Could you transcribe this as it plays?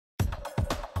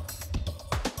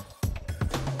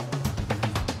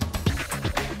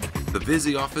The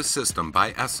Visioffice system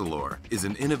by Essilor is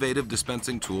an innovative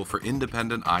dispensing tool for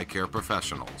independent eye care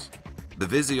professionals. The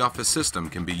Visioffice system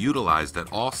can be utilized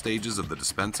at all stages of the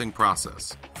dispensing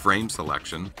process: frame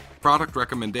selection, product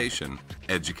recommendation,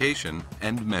 education,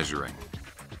 and measuring.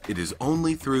 It is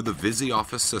only through the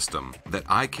Visioffice system that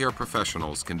eye care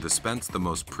professionals can dispense the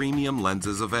most premium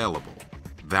lenses available: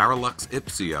 Varilux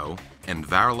Ipsio and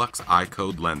Varilux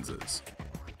I-Code lenses.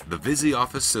 The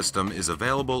Visioffice system is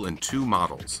available in two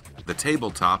models, the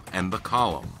tabletop and the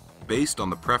column, based on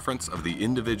the preference of the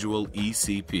individual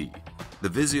ECP. The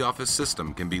Visioffice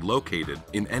system can be located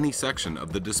in any section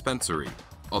of the dispensary,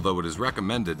 although it is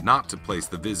recommended not to place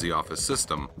the Visioffice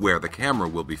system where the camera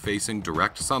will be facing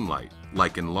direct sunlight,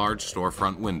 like in large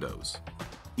storefront windows.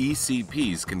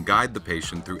 ECPs can guide the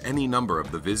patient through any number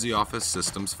of the Visioffice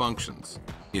system's functions,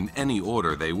 in any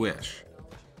order they wish.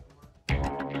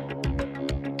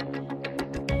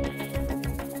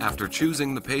 After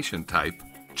choosing the patient type,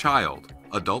 child,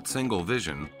 adult single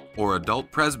vision, or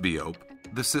adult presbyope,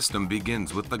 the system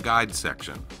begins with the guide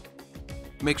section.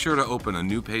 Make sure to open a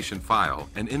new patient file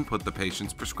and input the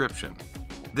patient's prescription.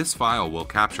 This file will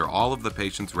capture all of the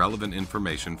patient's relevant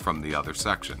information from the other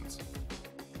sections.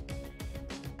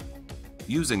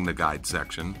 Using the guide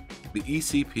section, the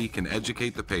ECP can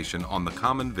educate the patient on the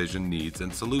common vision needs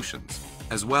and solutions,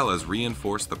 as well as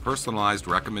reinforce the personalized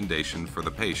recommendation for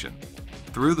the patient.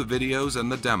 Through the videos and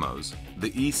the demos,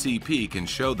 the ECP can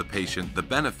show the patient the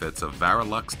benefits of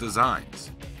Varilux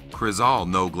designs, Crizal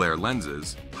no-glare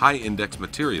lenses, high-index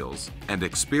materials, and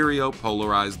Experio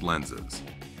polarized lenses.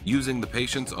 Using the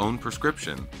patient's own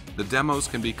prescription, the demos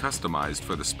can be customized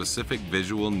for the specific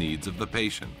visual needs of the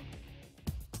patient.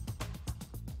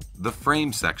 The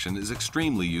frame section is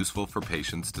extremely useful for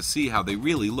patients to see how they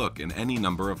really look in any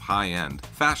number of high-end,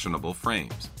 fashionable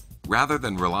frames. Rather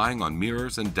than relying on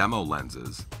mirrors and demo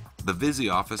lenses, the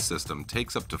Visioffice system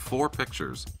takes up to 4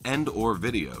 pictures and/or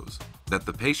videos that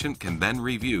the patient can then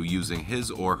review using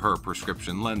his or her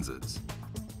prescription lenses.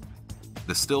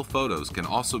 The still photos can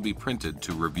also be printed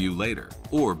to review later,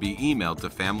 or be emailed to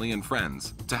family and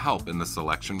friends to help in the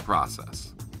selection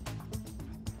process.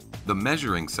 The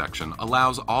measuring section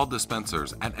allows all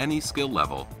dispensers at any skill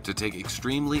level to take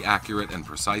extremely accurate and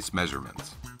precise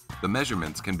measurements. The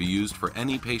measurements can be used for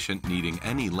any patient needing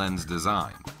any lens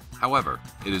design. However,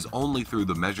 it is only through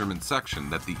the measurement section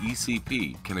that the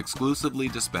ECP can exclusively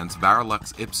dispense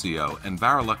Varilux Ipsio and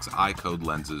Varilux I-Code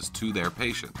lenses to their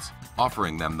patients,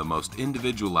 offering them the most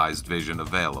individualized vision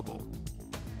available.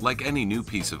 Like any new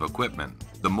piece of equipment,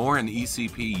 the more an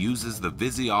ECP uses the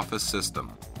Visioffice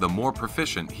system, the more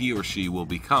proficient he or she will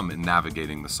become in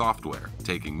navigating the software,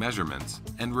 taking measurements,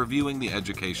 and reviewing the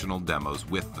educational demos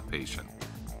with the patient.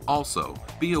 Also,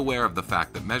 be aware of the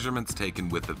fact that measurements taken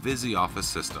with the Visioffice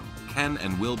system can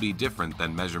and will be different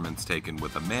than measurements taken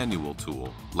with a manual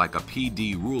tool like a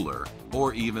PD ruler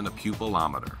or even a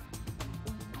pupillometer.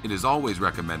 It is always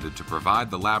recommended to provide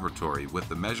the laboratory with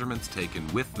the measurements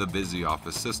taken with the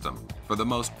Visioffice system for the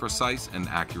most precise and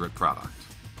accurate product.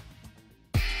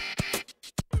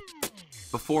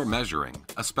 Before measuring,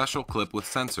 a special clip with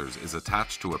sensors is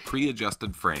attached to a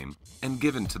pre-adjusted frame and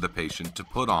given to the patient to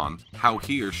put on how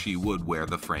he or she would wear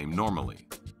the frame normally.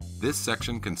 This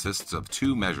section consists of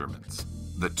 2 measurements,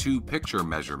 the 2-picture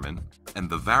measurement and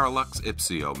the Varilux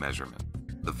Ipsio measurement.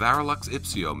 The Varilux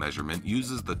Ipsio measurement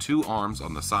uses the 2 arms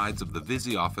on the sides of the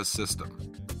Visioffice system.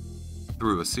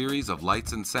 Through a series of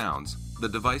lights and sounds, the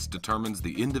device determines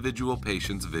the individual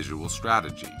patient's visual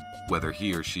strategy, whether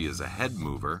he or she is a head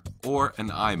mover or an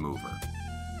eye mover.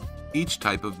 Each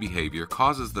type of behavior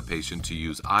causes the patient to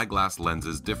use eyeglass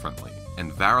lenses differently,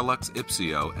 and Varilux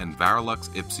Ipsio and Varilux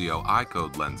Ipsio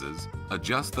I-Code lenses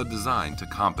adjust the design to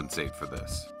compensate for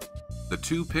this. The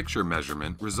 2-picture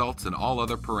measurement results in all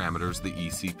other parameters the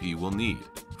ECP will need,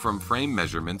 from frame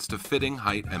measurements to fitting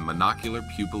height and monocular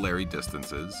pupillary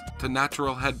distances, to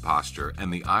natural head posture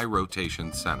and the eye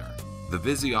rotation center. The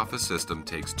Visioffice system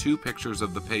takes 2 pictures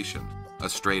of the patient, a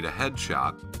straight-ahead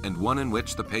shot, and one in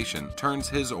which the patient turns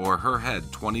his or her head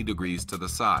 20 degrees to the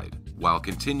side, while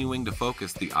continuing to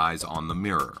focus the eyes on the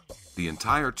mirror. The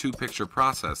entire 2-picture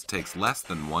process takes less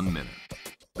than 1 minute.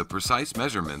 The precise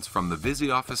measurements from the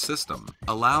Visioffice system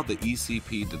allow the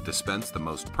ECP to dispense the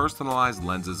most personalized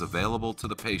lenses available to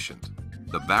the patient,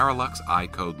 the Varilux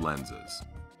I-Code lenses.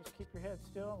 Just keep your head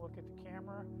still, look at the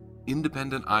camera.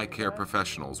 Independent eye care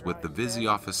professionals with the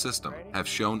Visioffice system have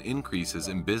shown increases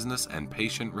in business and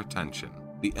patient retention.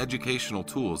 The educational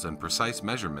tools and precise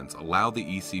measurements allow the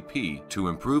ECP to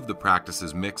improve the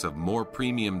practice's mix of more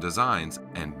premium designs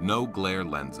and no-glare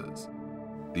lenses.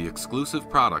 The exclusive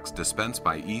products dispensed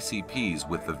by ECPs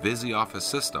with the Visioffice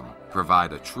system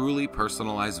provide a truly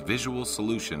personalized visual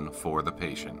solution for the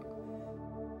patient.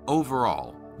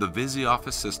 Overall, the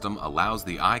Visioffice system allows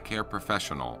the eye care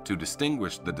professional to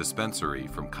distinguish the dispensary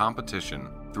from competition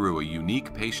through a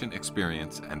unique patient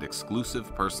experience and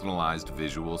exclusive personalized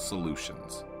visual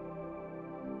solutions.